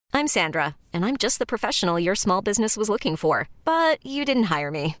I'm Sandra, and I'm just the professional your small business was looking for. But you didn't hire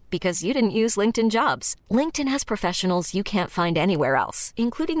me because you didn't use LinkedIn Jobs. LinkedIn has professionals you can't find anywhere else,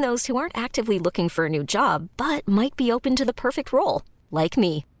 including those who aren't actively looking for a new job, but might be open to the perfect role, like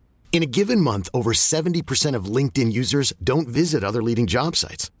me. In a given month, over 70% of LinkedIn users don't visit other leading job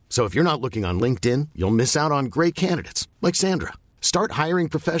sites. So if you're not looking on LinkedIn, you'll miss out on great candidates like Sandra. Start hiring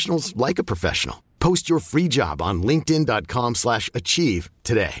professionals like a professional. Post your free job on linkedin.com/achieve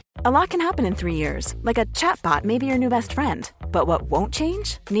today. A lot can happen in 3 years, like a chatbot may be your new best friend. But what won't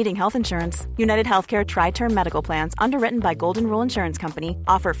change? Needing health insurance. United Healthcare Tri-Term Medical Plans, underwritten by Golden Rule Insurance Company,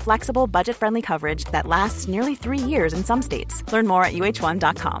 offer flexible, budget-friendly coverage that lasts nearly 3 years in some states. Learn more at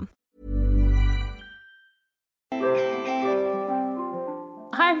uh1.com.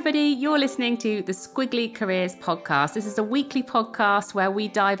 Hi everybody, you're listening to the Squiggly Careers podcast. This is a weekly podcast where we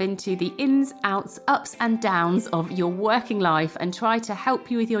dive into the ins, outs, ups and downs of your working life and try to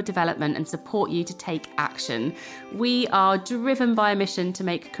help you with your development and support you to take action. We are driven by a mission to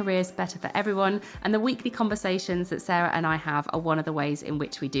make careers better for everyone, and the weekly conversations that Sarah and I have are one of the ways in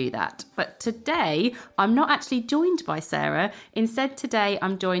which we do that. But today, I'm not actually joined by Sarah. Instead, today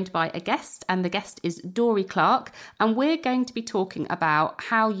I'm joined by a guest, and the guest is Dorie Clark, and we're going to be talking about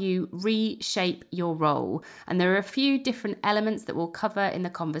how you reshape your role. And there are a few different elements that we'll cover in the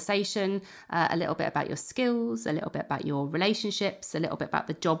conversation, a little bit about your skills, a little bit about your relationships, a little bit about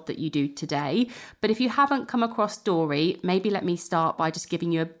the job that you do today. But if you haven't come across Dorie, maybe let me start by just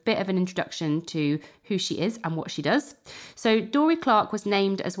giving you a bit of an introduction to who she is and what she does. So Dorie Clark was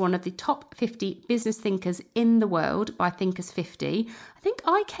named as one of the top 50 business thinkers in the world by Thinkers 50. I think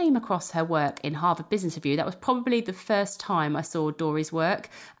I came across her work in Harvard Business Review. That was probably the first time I saw Dorie's work.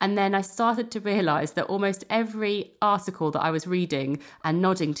 And then I started to realise that almost every article that I was reading and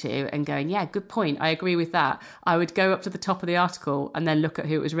nodding to and going, yeah, good point, I agree with that, I would go up to the top of the article and then look at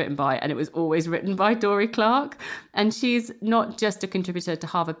who it was written by, and it was always written by Dorie Clark. And she's not just a contributor to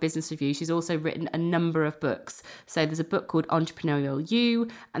Harvard Business Review, she's also written a number of books. So there's a book called Entrepreneurial You,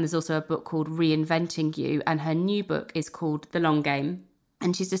 and there's also a book called Reinventing You, and her new book is called The Long Game.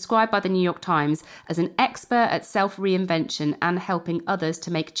 And she's described by the New York Times as an expert at self-reinvention and helping others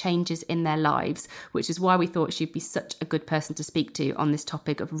to make changes in their lives, which is why we thought she'd be such a good person to speak to on this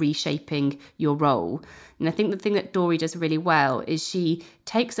topic of reshaping your role. And I think the thing that Dorie does really well is she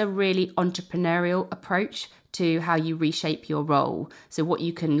takes a really entrepreneurial approach to how you reshape your role. So what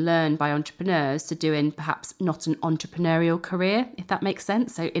you can learn by entrepreneurs to do in perhaps not an entrepreneurial career, if that makes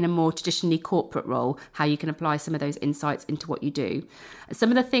sense. So in a more traditionally corporate role, how you can apply some of those insights into what you do. Some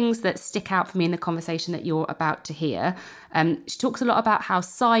of the things that stick out for me in the conversation that you're about to hear, she talks a lot about how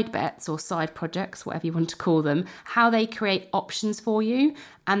side bets or side projects, whatever you want to call them, how they create options for you.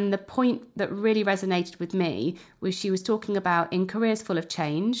 And the point that really resonated with me was she was talking about in careers full of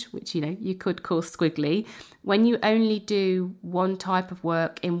change, which, you know, you could call squiggly, when you only do one type of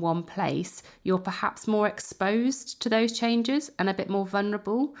work in one place, you're perhaps more exposed to those changes and a bit more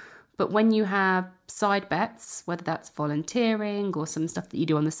vulnerable. But when you have side bets, whether that's volunteering or some stuff that you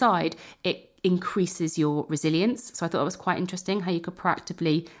do on the side, it increases your resilience. So I thought it was quite interesting how you could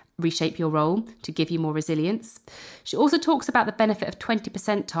proactively reshape your role to give you more resilience. She also talks about the benefit of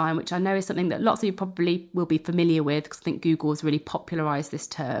 20% time, which I know is something that lots of you probably will be familiar with because I think Google has really popularised this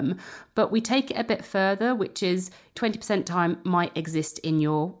term. But we take it a bit further, which is 20% time might exist in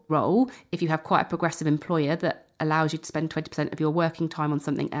your role if you have quite a progressive employer that allows you to spend 20% of your working time on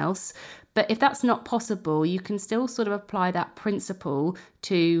something else. But if that's not possible, you can still sort of apply that principle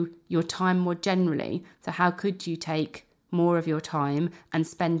to your time more generally. So how could you take more of your time and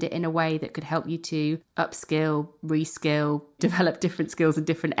spend it in a way that could help you to upskill, reskill, develop different skills in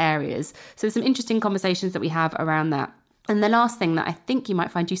different areas? So there's some interesting conversations that we have around that. And the last thing that I think you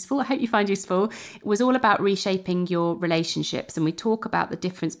might find useful, I hope you find useful, was all about reshaping your relationships. And we talk about the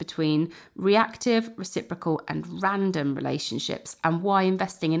difference between reactive, reciprocal, and random relationships and why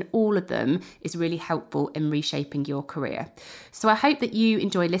investing in all of them is really helpful in reshaping your career. So I hope that you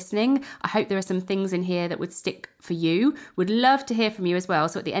enjoy listening. I hope there are some things in here that would stick for you. Would love to hear from you as well.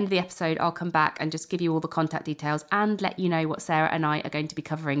 So at the end of the episode, I'll come back and just give you all the contact details and let you know what Sarah and I are going to be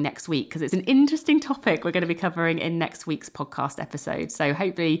covering next week, because it's an interesting topic we're going to be covering in next week's podcast episode. So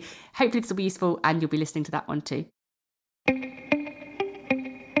hopefully this will be useful and you'll be listening to that one too.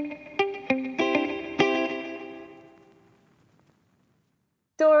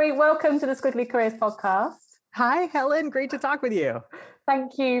 Dorie, welcome to the Squiggly Careers podcast. Hi, Helen. Great to talk with you.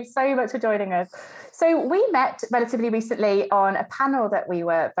 Thank you so much for joining us. So we met relatively recently on a panel that we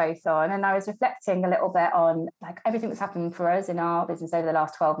were both on, and I was reflecting a little bit on like everything that's happened for us in our business over the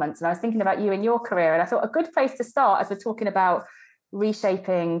last 12 months. And I was thinking about you and your career, and I thought a good place to start as we're talking about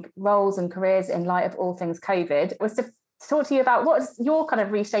reshaping roles and careers in light of all things COVID, was to talk to you about what's your kind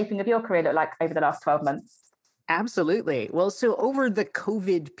of reshaping of your career look like over the last 12 months? Absolutely. Well, so over the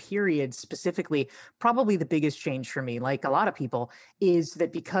COVID period specifically, probably the biggest change for me, like a lot of people, is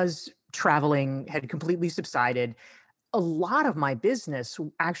that because traveling had completely subsided, a lot of my business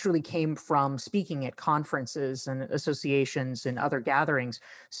actually came from speaking at conferences and associations and other gatherings.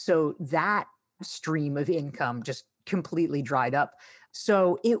 So that stream of income just completely dried up.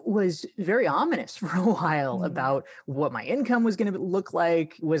 So it was very ominous for a while about what my income was going to look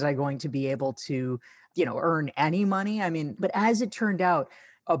like. Was I going to be able to, earn any money? I mean, but as it turned out,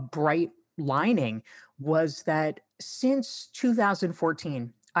 a bright lining was that since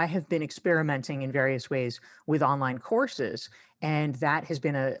 2014, I have been experimenting in various ways with online courses. And that has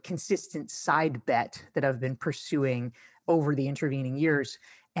been a consistent side bet that I've been pursuing over the intervening years.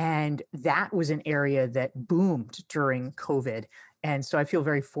 And that was an area that boomed during COVID. And so I feel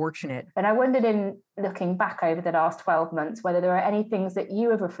very fortunate. And I wondered, in looking back over the last 12 months, whether there are any things that you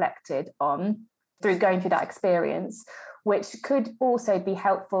have reflected on through going through that experience, which could also be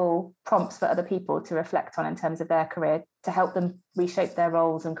helpful prompts for other people to reflect on in terms of their career, to help them reshape their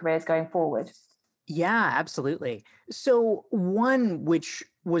roles and careers going forward. Yeah, absolutely. So one which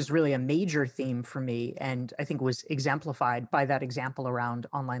was really a major theme for me, and I think was exemplified by that example around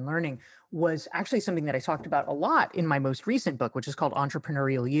online learning, was actually something that I talked about a lot in my most recent book, which is called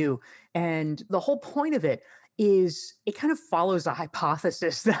Entrepreneurial You. And the whole point of it is it kind of follows a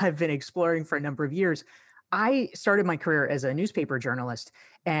hypothesis that I've been exploring for a number of years. I started my career as a newspaper journalist,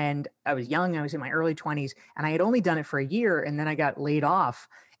 and I was young. I was in my early 20s, and I had only done it for a year, and then I got laid off.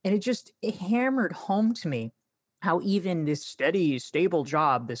 And it hammered home to me how even this steady, stable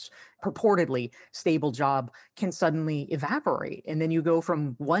job, this purportedly stable job, can suddenly evaporate. And then you go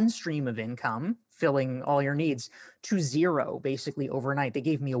from one stream of income, filling all your needs, to zero basically overnight. They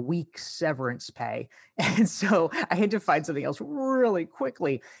gave me a week's severance pay. And so I had to find something else really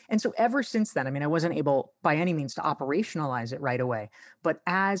quickly. And so ever since then, I mean, I wasn't able by any means to operationalize it right away. But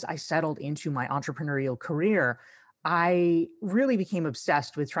as I settled into my entrepreneurial career, I really became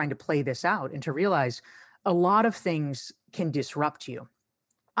obsessed with trying to play this out and to realize a lot of things can disrupt you.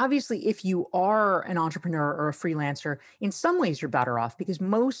 Obviously, if you are an entrepreneur or a freelancer, in some ways you're better off because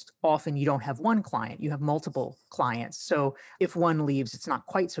most often you don't have one client, you have multiple clients. So if one leaves, it's not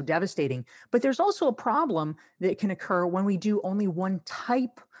quite so devastating. But there's also a problem that can occur when we do only one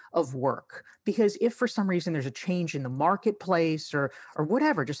type of work. Because if for some reason there's a change in the marketplace or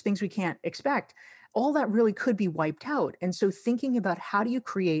whatever, just things we can't expect, all that really could be wiped out. And so thinking about how do you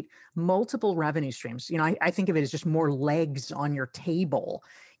create multiple revenue streams, I think of it as just more legs on your table,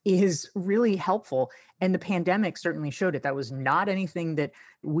 is really helpful. And the pandemic certainly showed it. That was not anything that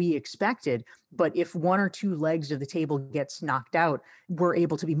we expected. But if one or two legs of the table gets knocked out, we're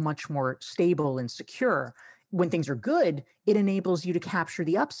able to be much more stable and secure. When things are good, it enables you to capture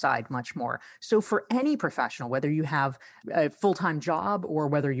the upside much more. So for any professional, whether you have a full-time job or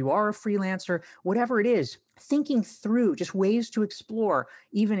whether you are a freelancer, whatever it is, thinking through just ways to explore,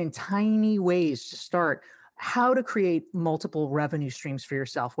 even in tiny ways to start, how to create multiple revenue streams for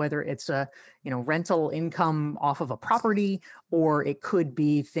yourself, whether it's a rental income off of a property, or it could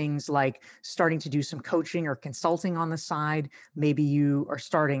be things like starting to do some coaching or consulting on the side. Maybe you are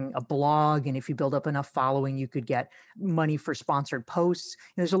starting a blog, and if you build up enough following, you could get money for sponsored posts.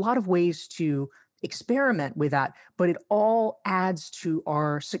 And there's a lot of ways to experiment with that, but it all adds to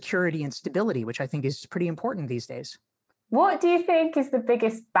our security and stability, which I think is pretty important these days. What do you think is the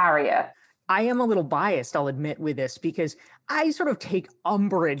biggest barrier? I am a little biased, I'll admit, with this, because I sort of take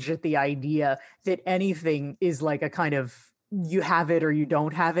umbrage at the idea that anything is like a kind of you have it or you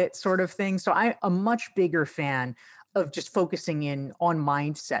don't have it sort of thing. So I'm a much bigger fan of just focusing in on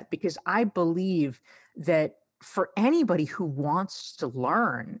mindset, because I believe that for anybody who wants to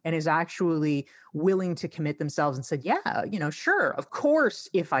learn and is actually willing to commit themselves and said, yeah, sure, of course,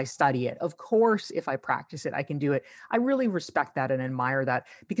 if I study it, of course, if I practice it, I can do it. I really respect that and admire that,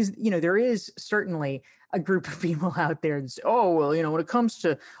 because, there is certainly a group of people out there that say, oh, well, when it comes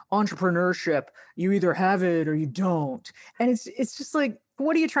to entrepreneurship, you either have it or you don't. And it's just like,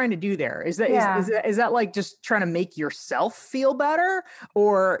 what are you trying to do there? Is that like just trying to make yourself feel better,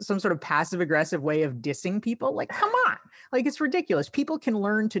 or some sort of passive aggressive way of dissing people? Like, come on, like, it's ridiculous. People can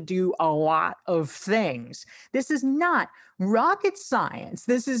learn to do a lot of things. This is not rocket science.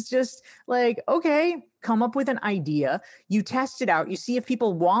 This is just like, okay, come up with an idea, you test it out, you see if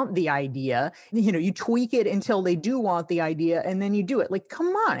people want the idea, you tweak it until they do want the idea, and then you do it. Like, come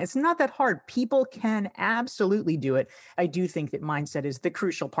on, it's not that hard. People can absolutely do it. I do think that mindset is the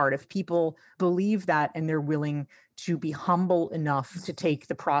crucial part. If people believe that and they're willing to be humble enough to take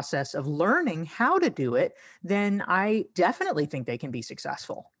the process of learning how to do it, then I definitely think they can be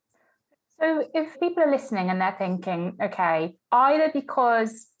successful. So if people are listening and they're thinking, okay, either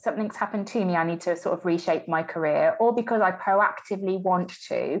because something's happened to me, I need to sort of reshape my career, or because I proactively want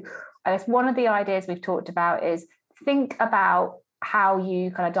to, I guess one of the ideas we've talked about is think about how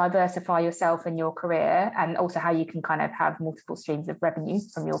you kind of diversify yourself in your career, and also how you can kind of have multiple streams of revenue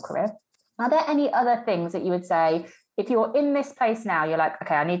from your career. Are there any other things that you would say, if you're in this place now, you're like,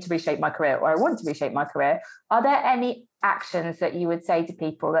 okay, I need to reshape my career, or I want to reshape my career. Are there any actions that you would say to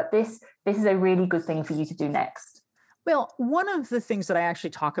people that this is a really good thing for you to do next? Well, one of the things that I actually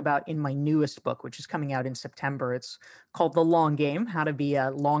talk about in my newest book, which is coming out in September, it's called The Long Game, How to Be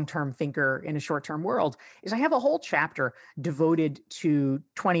a Long-Term Thinker in a Short-Term World, is I have a whole chapter devoted to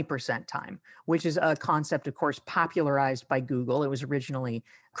 20% time, which is a concept, of course, popularized by Google. It was originally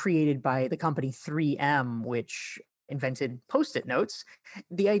created by the company 3M, which invented Post-it notes.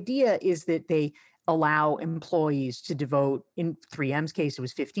 The idea is that they allow employees to devote, in 3M's case, it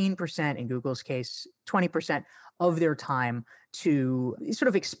was 15%, in Google's case, 20% of their time to sort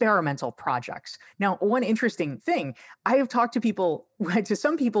of experimental projects. Now, one interesting thing, I have talked to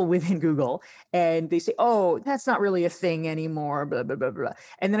some people within Google, and they say, oh, that's not really a thing anymore, blah, blah, blah, blah.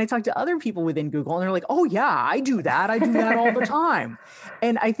 And then I talk to other people within Google, and they're like, oh yeah, I do that all the time.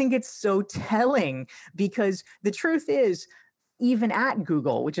 And I think it's so telling, because the truth is, even at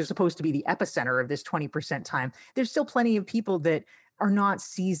Google, which is supposed to be the epicenter of this 20% time, there's still plenty of people that are not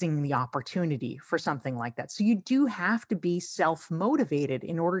seizing the opportunity for something like that. So you do have to be self-motivated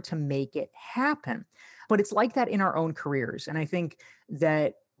in order to make it happen. But it's like that in our own careers. And I think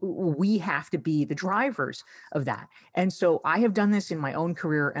that we have to be the drivers of that. And so I have done this in my own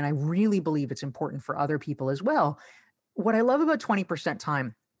career, and I really believe it's important for other people as well. What I love about 20%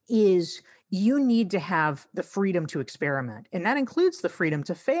 time is you need to have the freedom to experiment. And that includes the freedom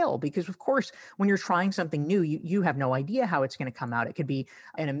to fail, because of course, when you're trying something new, you have no idea how it's going to come out. It could be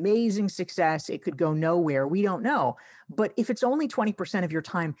an amazing success. It could go nowhere. We don't know. But if it's only 20% of your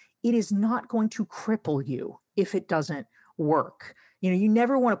time, it is not going to cripple you if it doesn't work. You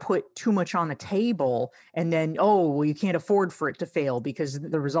never want to put too much on the table and then, oh, well, you can't afford for it to fail because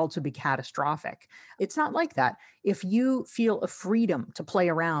the results would be catastrophic. It's not like that. If you feel a freedom to play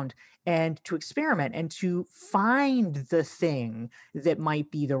around and to experiment and to find the thing that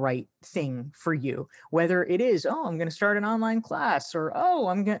might be the right thing for you, whether it is, oh, I'm going to start an online class, or, oh,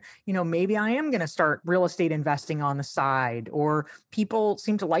 I'm going to, maybe I am going to start real estate investing on the side, or people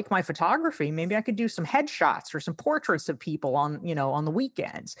seem to like my photography. Maybe I could do some headshots or some portraits of people on the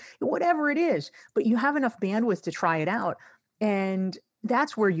weekends, whatever it is, but you have enough bandwidth to try it out. And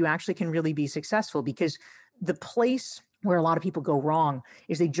that's where you actually can really be successful, because the place where a lot of people go wrong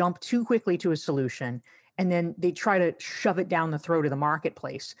is they jump too quickly to a solution, and then they try to shove it down the throat of the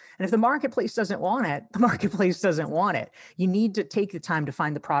marketplace. And if the marketplace doesn't want it, the marketplace doesn't want it. You need to take the time to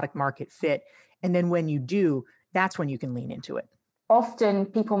find the product market fit. And then when you do, that's when you can lean into it. Often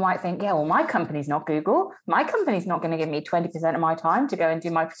people might think, yeah, well, my company's not Google. My company's not going to give me 20% of my time to go and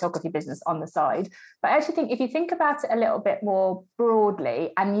do my photography business on the side. But I actually think if you think about it a little bit more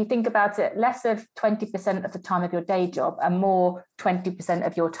broadly, and you think about it less of 20% of the time of your day job and more 20%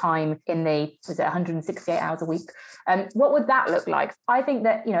 of your time in the, 168 hours a week, what would that look like? I think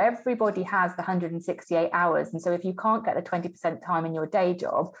that, everybody has the 168 hours. And so if you can't get the 20% time in your day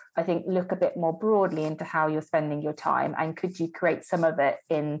job, I think look a bit more broadly into how you're spending your time, and could you create some of it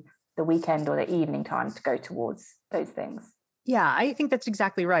in the weekend or the evening time to go towards those things. Yeah, I think that's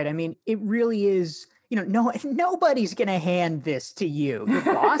exactly right. I mean, it really is, nobody's going to hand this to you. Your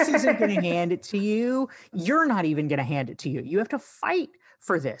boss isn't going to hand it to you. You're not even going to hand it to you. You have to fight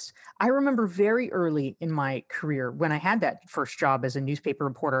for this. I remember very early in my career when I had that first job as a newspaper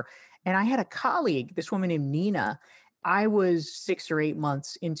reporter, and I had a colleague, this woman named Nina. I was 6 or 8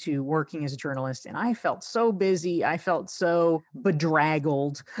 months into working as a journalist, and I felt so busy. I felt so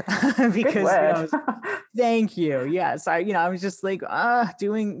bedraggled because thank you. Yes. I was just like,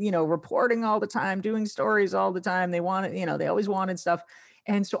 doing, reporting all the time, doing stories all the time. They wanted, they always wanted stuff.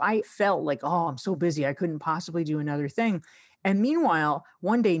 And so I felt like, oh, I'm so busy. I couldn't possibly do another thing. And meanwhile,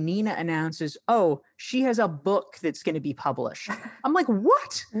 one day Nina announces, oh, she has a book that's going to be published. I'm like,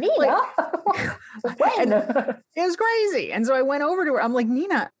 what? Nina? It was crazy. And so I went over to her. I'm like,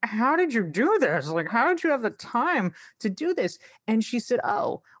 Nina, how did you do this? Like, how did you have the time to do this? And she said,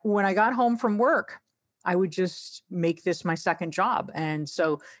 oh, when I got home from work, I would just make this my second job. And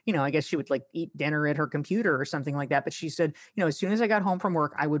so, I guess she would like eat dinner at her computer or something like that. But she said, as soon as I got home from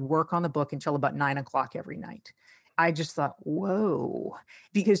work, I would work on the book until about 9 o'clock every night. I just thought, whoa,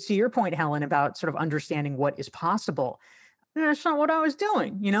 because to your point, Helen, about sort of understanding what is possible, that's not what I was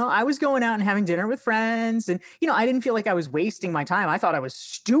doing. I was going out and having dinner with friends and, I didn't feel like I was wasting my time. I thought I was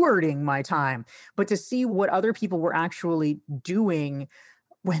stewarding my time, but to see what other people were actually doing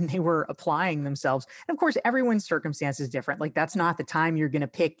when they were applying themselves. And of course, everyone's circumstance is different. Like that's not the time you're going to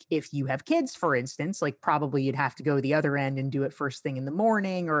pick if you have kids, for instance. Like probably you'd have to go the other end and do it first thing in the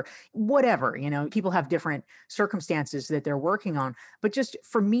morning or whatever. People have different circumstances that they're working on. But just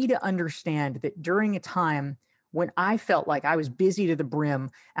for me to understand that during a time when I felt like I was busy to the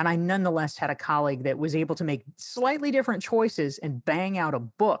brim and I nonetheless had a colleague that was able to make slightly different choices and bang out a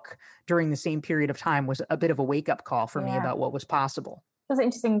book during the same period of time was a bit of a wake-up call for me about what was possible. It was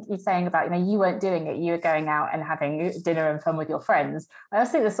interesting you saying about, you weren't doing it, you were going out and having dinner and fun with your friends. I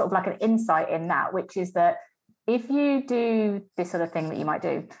also think there's sort of like an insight in that, which is that if you do this sort of thing that you might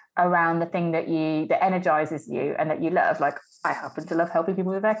do around the thing that energizes you and that you love, like I happen to love helping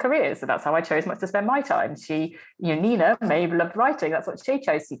people with their careers, so that's how I chose to spend my time. Nina may love writing, that's what she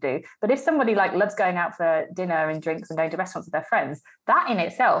chose to do. But if somebody like loves going out for dinner and drinks and going to restaurants with their friends, that in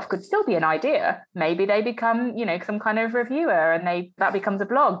itself could still be an idea. Maybe they become, some kind of reviewer and that becomes a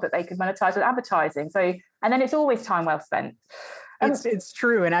blog that they could monetize with advertising. So, and then it's always time well spent. It's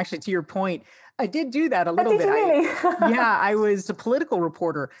true. And actually, to your point, I did do that a little bit. Really? I was a political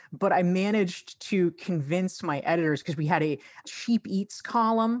reporter, but I managed to convince my editors because we had a cheap eats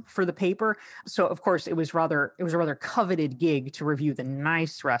column for the paper. So of course it was a rather coveted gig to review the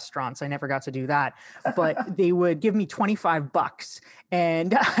nice restaurants. I never got to do that, but they would give me $25.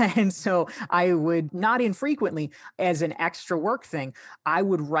 And so I would not infrequently, as an extra work thing, I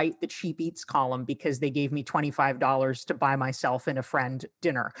would write the cheap eats column because they gave me $25 to buy myself and a friend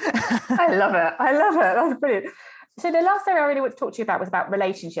dinner. I love it. That's brilliant. So the last area I really want to talk to you about was about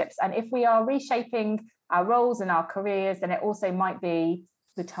relationships. And if we are reshaping our roles and our careers, then it also might be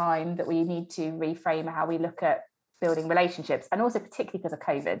the time that we need to reframe how we look at building relationships. And also particularly because of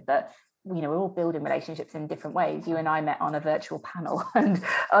COVID, that we're all building relationships in different ways. You and I met on a virtual panel and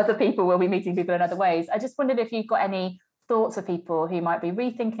other people will be meeting people in other ways. I just wondered if you've got any thoughts of people who might be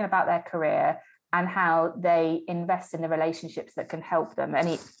rethinking about their career and how they invest in the relationships that can help them.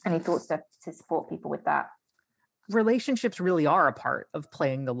 Any thoughts to support people with that? Relationships really are a part of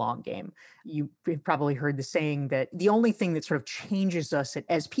playing the long game. You've probably heard the saying that the only thing that sort of changes us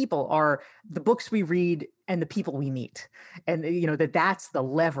as people are the books we read and the people we meet. And, that's the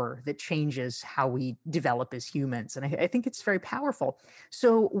lever that changes how we develop as humans. And I think it's very powerful.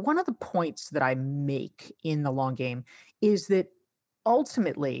 So one of the points that I make in the long game is that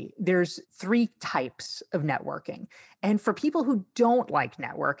ultimately, there's 3 types of networking. And for people who don't like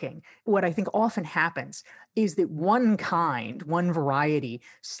networking, what I think often happens is that one variety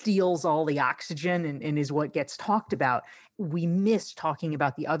steals all the oxygen and is what gets talked about. We miss talking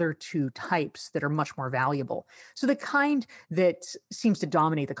about the other 2 types that are much more valuable. So the kind that seems to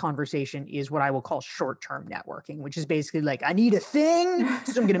dominate the conversation is what I will call short-term networking, which is basically like, I need a thing,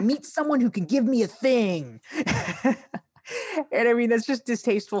 so I'm going to meet someone who can give me a thing. And I mean, that's just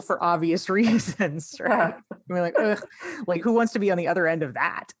distasteful for obvious reasons, right? We're like, ugh, like who wants to be on the other end of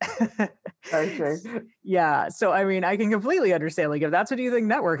that? Okay. Yeah. So, I mean, I can completely understand, like, if that's what you think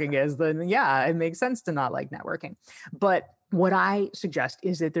networking is, then yeah, it makes sense to not like networking. But what I suggest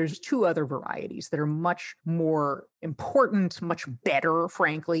is that there's 2 other varieties that are much more important, much better,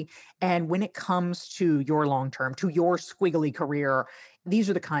 frankly. And when it comes to your long-term, to your squiggly career, these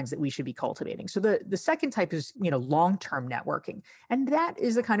are the kinds that we should be cultivating. So the second type is, long-term networking. And that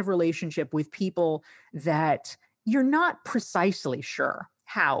is the kind of relationship with people that you're not precisely sure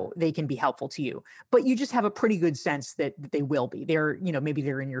how they can be helpful to you, but you just have a pretty good sense that they will be. They're, maybe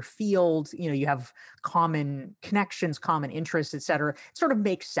they're in your field, you have common connections, common interests, et cetera. It sort of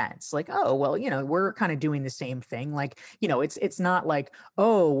makes sense. Like, oh, well, we're kind of doing the same thing. Like, it's not like,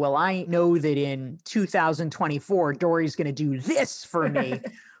 oh, well, I know that in 2024, Dory's going to do this for me.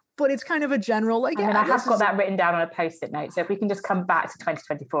 But it's kind of a general, like, I have got that written down on a Post-it note. So if we can just come back to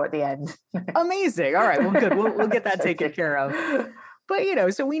 2024 at the end. Amazing. All right. Well, good. We'll get that taken care of.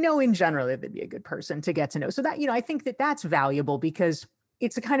 But, so we know in general that they'd be a good person to get to know. So that, I think that that's valuable because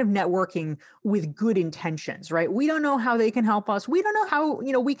it's a kind of networking with good intentions, right? We don't know how they can help us. We don't know how,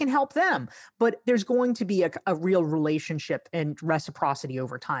 we can help them, but there's going to be a real relationship and reciprocity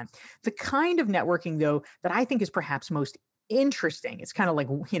over time. The kind of networking, though, that I think is perhaps most interesting. It's kind of like,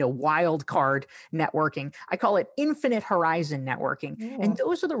 wild card networking. I call it infinite horizon networking. Yeah. And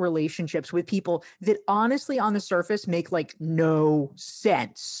those are the relationships with people that honestly on the surface make like no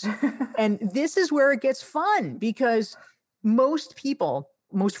sense. And this is where it gets fun because most people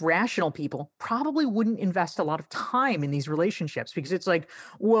most rational people probably wouldn't invest a lot of time in these relationships because it's like,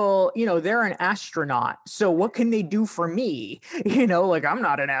 well, they're an astronaut. So what can they do for me? Like, I'm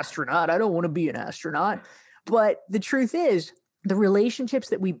not an astronaut. I don't want to be an astronaut. But the truth is, the relationships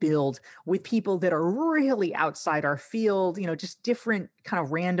that we build with people that are really outside our field, just different kind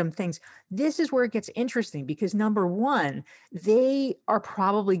of random things. This is where it gets interesting because number one, they are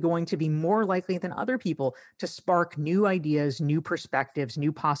probably going to be more likely than other people to spark new ideas, new perspectives,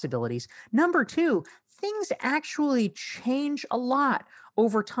 new possibilities. Number two, things actually change a lot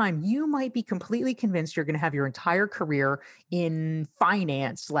over time. You might be completely convinced you're going to have your entire career in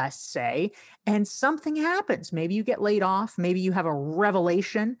finance, let's say, and something happens. Maybe you get laid off. Maybe you have a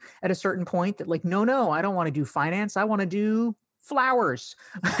revelation at a certain point that like, no, I don't want to do finance. I want to do flowers.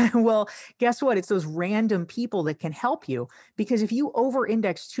 Well, guess what? It's those random people that can help you because if you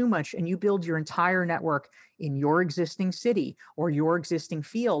over-index too much and you build your entire network in your existing city or your existing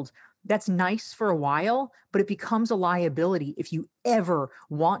field, that's nice for a while, but it becomes a liability if you ever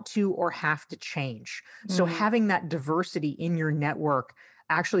want to or have to change. So having that diversity in your network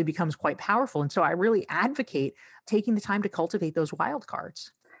actually becomes quite powerful. And so I really advocate taking the time to cultivate those wild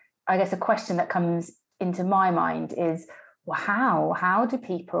cards. I guess a question that comes into my mind is, well, how do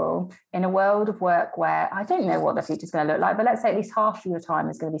people in a world of work where I don't know what the future is going to look like, but let's say at least half of your time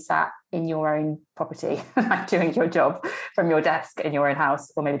is going to be sat in your own property, like doing your job from your desk in your own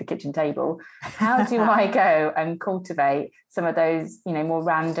house or maybe the kitchen table. How do I go and cultivate some of those, more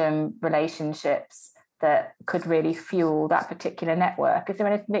random relationships that could really fuel that particular network? Is there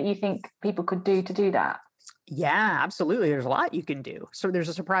anything that you think people could do to do that? Yeah, absolutely. There's a lot you can do. So there's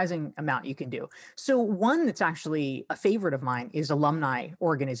a surprising amount you can do. So one that's actually a favorite of mine is alumni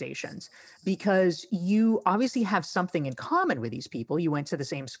organizations, because you obviously have something in common with these people. You went to the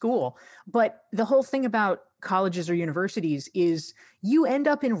same school, but the whole thing about colleges or universities is you end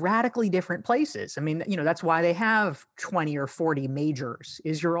up in radically different places. I mean, that's why they have 20 or 40 majors,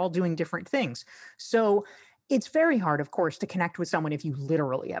 is you're all doing different things. So it's very hard, of course, to connect with someone if you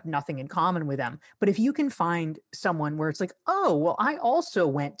literally have nothing in common with them. But if you can find someone where it's like, oh, well, I also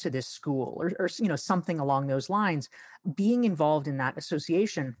went to this school or something along those lines, being involved in that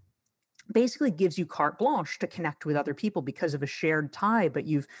association basically gives you carte blanche to connect with other people because of a shared tie, but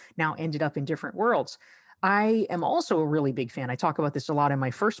you've now ended up in different worlds. I am also a really big fan. I talk about this a lot in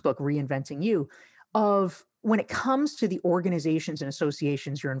my first book, Reinventing You, of when it comes to the organizations and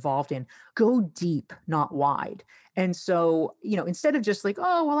associations you're involved in, go deep, not wide. And so, instead of just like,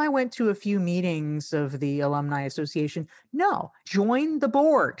 oh, well, I went to a few meetings of the Alumni Association. No, join the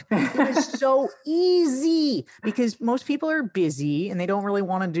board. It is so easy because most people are busy and they don't really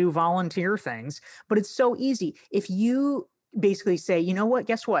want to do volunteer things, but it's so easy. If you basically say, you know what,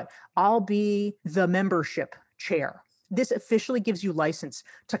 guess what? I'll be the membership chair. This officially gives you license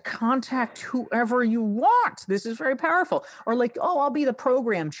to contact whoever you want. This is very powerful. Or like, oh, I'll be the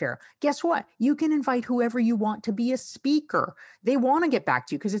program chair. Guess what? You can invite whoever you want to be a speaker. They want to get back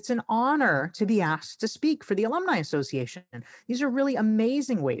to you because it's an honor to be asked to speak for the Alumni Association. These are really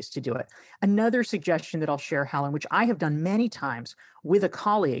amazing ways to do it. Another suggestion that I'll share, Helen, which I have done many times with a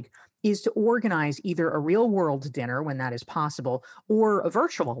colleague, is to organize either a real world dinner when that is possible or a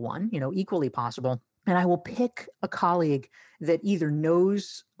virtual one, equally possible. And I will pick a colleague that either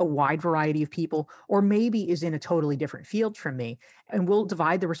knows a wide variety of people or maybe is in a totally different field from me. And we'll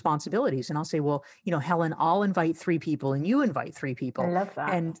divide the responsibilities. And I'll say, well, Helen, I'll invite 3 people and you invite 3 people. I love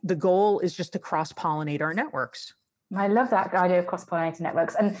that. And the goal is just to cross-pollinate our networks. I love that idea of cross-pollinating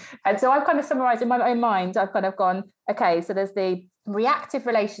networks. And so I've kind of summarized in my own mind, I've kind of gone, okay, so there's the reactive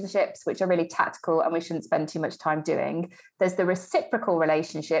relationships, which are really tactical and we shouldn't spend too much time doing. There's the reciprocal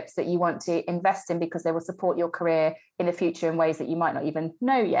relationships that you want to invest in because they will support your career in the future in ways that you might not even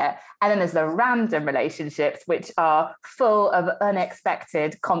know yet. And then there's the random relationships, which are full of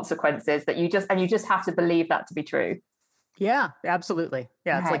unexpected consequences that you just have to believe that to be true. Yeah, absolutely.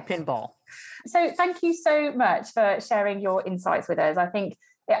 Yeah, Okay. It's like pinball. So thank you so much for sharing your insights with us. I think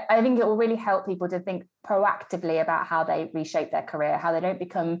it will really help people to think proactively about how they reshape their career, how they don't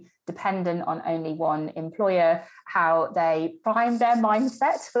become dependent on only one employer, how they prime their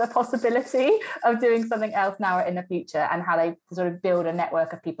mindset for the possibility of doing something else now or in the future, and how they sort of build a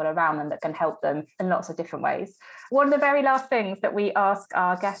network of people around them that can help them in lots of different ways. One of the very last things that we ask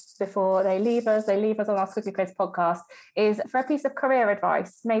our guests before they leave us on our Squiggly Careers podcast, is for a piece of career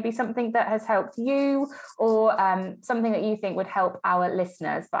advice, maybe something that has helped you or something that you think would help our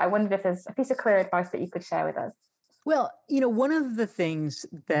listeners. But I wondered if there's a piece of career advice that you could share with us. Well, one of the things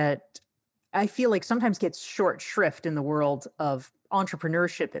that I feel like sometimes gets short shrift in the world of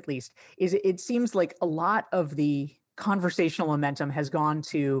entrepreneurship, at least, is it seems like a lot of the conversational momentum has gone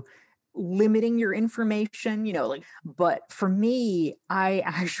to limiting your information, but for me, I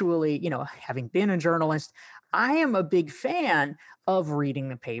actually, having been a journalist, I am a big fan of reading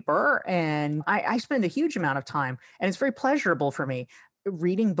the paper, and I spend a huge amount of time, and it's very pleasurable for me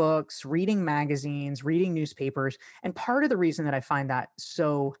reading books, reading magazines, reading newspapers. And part of the reason that I find that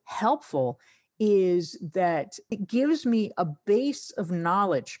so helpful is that it gives me a base of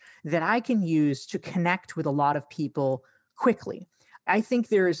knowledge that I can use to connect with a lot of people quickly. I think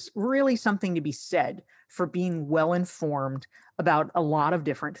there's really something to be said for being well informed about a lot of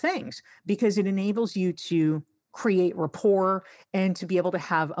different things, because it enables you to create rapport and to be able to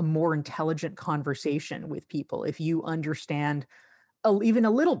have a more intelligent conversation with people if you understand even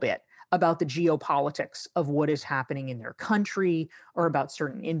a little bit about the geopolitics of what is happening in their country, or about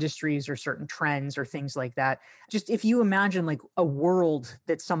certain industries or certain trends or things like that. Just if you imagine like a world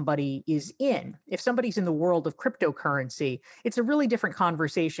that somebody is in, if somebody's in the world of cryptocurrency, it's a really different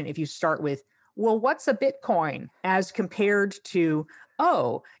conversation if you start with, well, what's a Bitcoin, as compared to,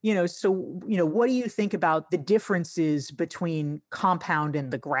 what do you think about the differences between compound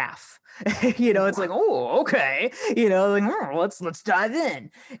and the graph? It's like, oh, okay. Let's dive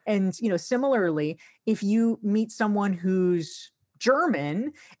in. And, similarly, if you meet someone who's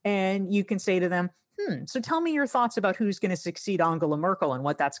German and you can say to them, so tell me your thoughts about who's going to succeed Angela Merkel and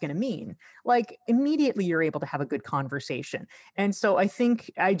what that's going to mean. Like, immediately you're able to have a good conversation. And so I think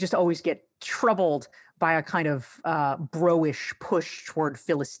I just always get troubled by a kind of bro-ish push toward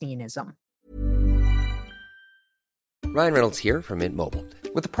Philistinism. Ryan Reynolds here from Mint Mobile.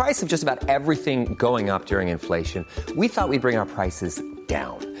 With the price of just about everything going up during inflation, we thought we'd bring our prices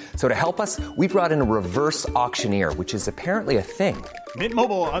down. So to help us, we brought in a reverse auctioneer, which is apparently a thing. Mint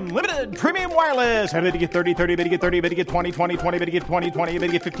Mobile Unlimited Premium Wireless. How to get 30, 30, bit to get 30, bit to get 20, 20, 20, bit to get 20, 20, bit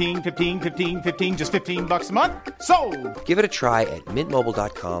to get 15, 15, 15, 15, just $15 a month? Sold! Give it a try at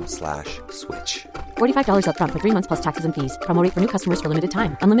mintmobile.com/switch. $45 up front for 3 months plus taxes and fees. Promo rate for new customers for limited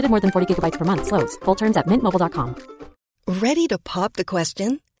time. Unlimited more than 40 gigabytes per month. Slows full terms at mintmobile.com. Ready to pop the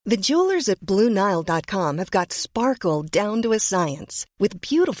question? The jewelers at BlueNile.com have got sparkle down to a science with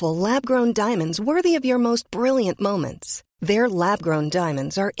beautiful lab-grown diamonds worthy of your most brilliant moments. Their lab-grown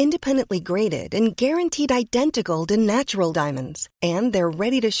diamonds are independently graded and guaranteed identical to natural diamonds, and they're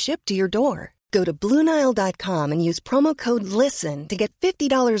ready to ship to your door. Go to BlueNile.com and use promo code LISTEN to get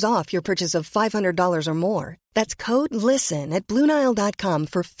 $50 off your purchase of $500 or more. That's code LISTEN at BlueNile.com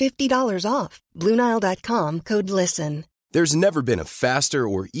for $50 off. BlueNile.com, code LISTEN. There's never been a faster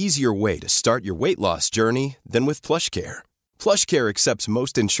or easier way to start your weight loss journey than with PlushCare. PlushCare accepts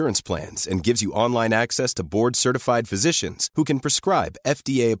most insurance plans and gives you online access to board-certified physicians who can prescribe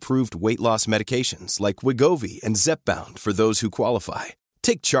FDA-approved weight loss medications like Wegovy and Zepbound for those who qualify.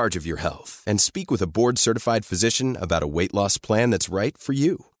 Take charge of your health and speak with a board-certified physician about a weight loss plan that's right for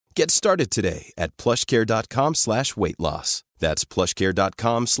you. Get started today at plushcare.com/weight-loss. That's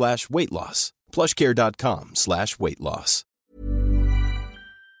plushcare.com/weight-loss. plushcare.com/weight-loss.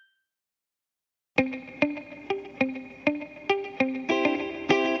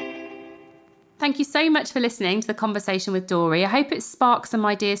 Thank you so much for listening to the conversation with Dorie. I hope it sparks some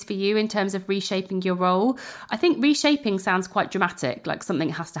ideas for you in terms of reshaping your role. I think reshaping sounds quite dramatic, like something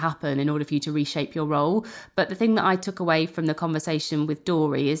has to happen in order for you to reshape your role. But the thing that I took away from the conversation with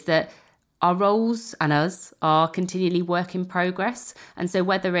Dorie is that our roles and us are continually work in progress. And so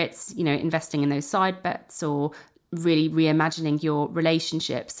whether it's, investing in those side bets or really reimagining your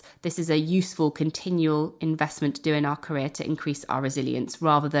relationships, this is a useful continual investment to do in our career to increase our resilience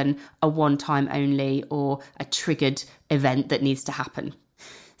rather than a one-time only or a triggered event that needs to happen.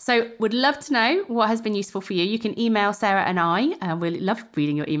 So would love to know what has been useful for you. You can email Sarah and I. We love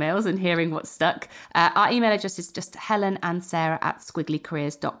reading your emails and hearing what's stuck. Our email address is just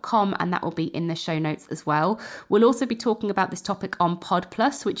helenandsarah@squigglycareers.com, and that will be in the show notes as well. We'll also be talking about this topic on Pod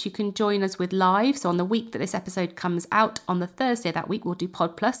Plus, which you can join us with live. So on the week that this episode comes out, on the Thursday that week, we'll do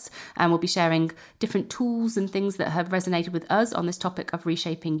Pod Plus, and we'll be sharing different tools and things that have resonated with us on this topic of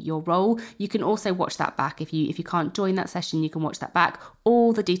reshaping your role. You can also watch that back. If you can't join that session, you can watch that back.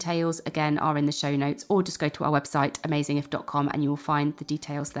 All the details, again, are in the show notes, or just go to our website, amazingif.com, and you will find the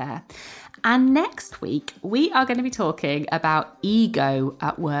details there. And next week, we are going to be talking about ego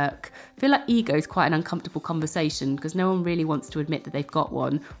at work. I feel like ego is quite an uncomfortable conversation because no one really wants to admit that they've got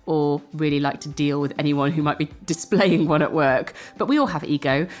one or really like to deal with anyone who might be displaying one at work. But we all have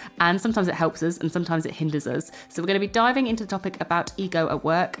ego, and sometimes it helps us and sometimes it hinders us. So we're going to be diving into the topic about ego at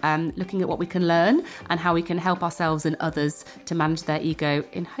work and looking at what we can learn and how we can help ourselves and others to manage their ego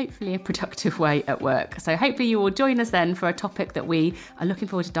in in hopefully a productive way at work. So hopefully you will join us then for a topic that we are looking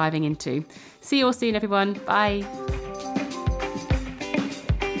forward to diving into. See you all soon, everyone. Bye.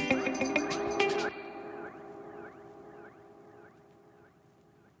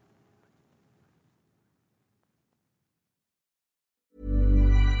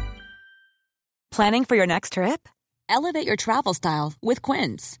 Planning for your next trip? Elevate your travel style with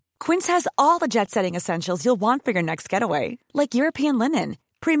Quince. Quince has all the jet-setting essentials you'll want for your next getaway, like European linen,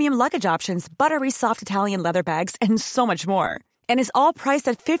 premium luggage options, buttery soft Italian leather bags, and so much more. And is all priced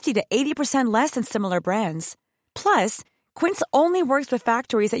at 50 to 80% less than similar brands. Plus, Quince only works with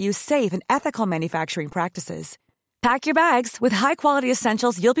factories that use safe and ethical manufacturing practices. Pack your bags with high-quality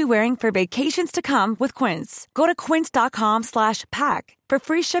essentials you'll be wearing for vacations to come with Quince. Go to quince.com/pack for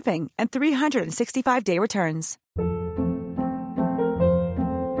free shipping and 365-day returns.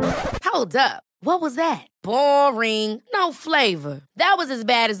 Hold up. What was that? Boring. No flavor. That was as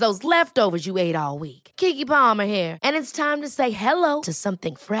bad as those leftovers you ate all week. Keke Palmer here, and it's time to say hello to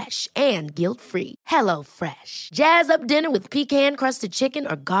something fresh and guilt-free. HelloFresh. Jazz up dinner with pecan-crusted chicken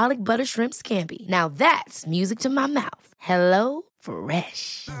or garlic butter shrimp scampi. Now that's music to my mouth.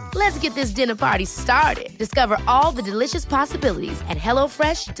 HelloFresh. Let's get this dinner party started. Discover all the delicious possibilities at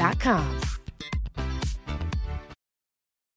HelloFresh.com.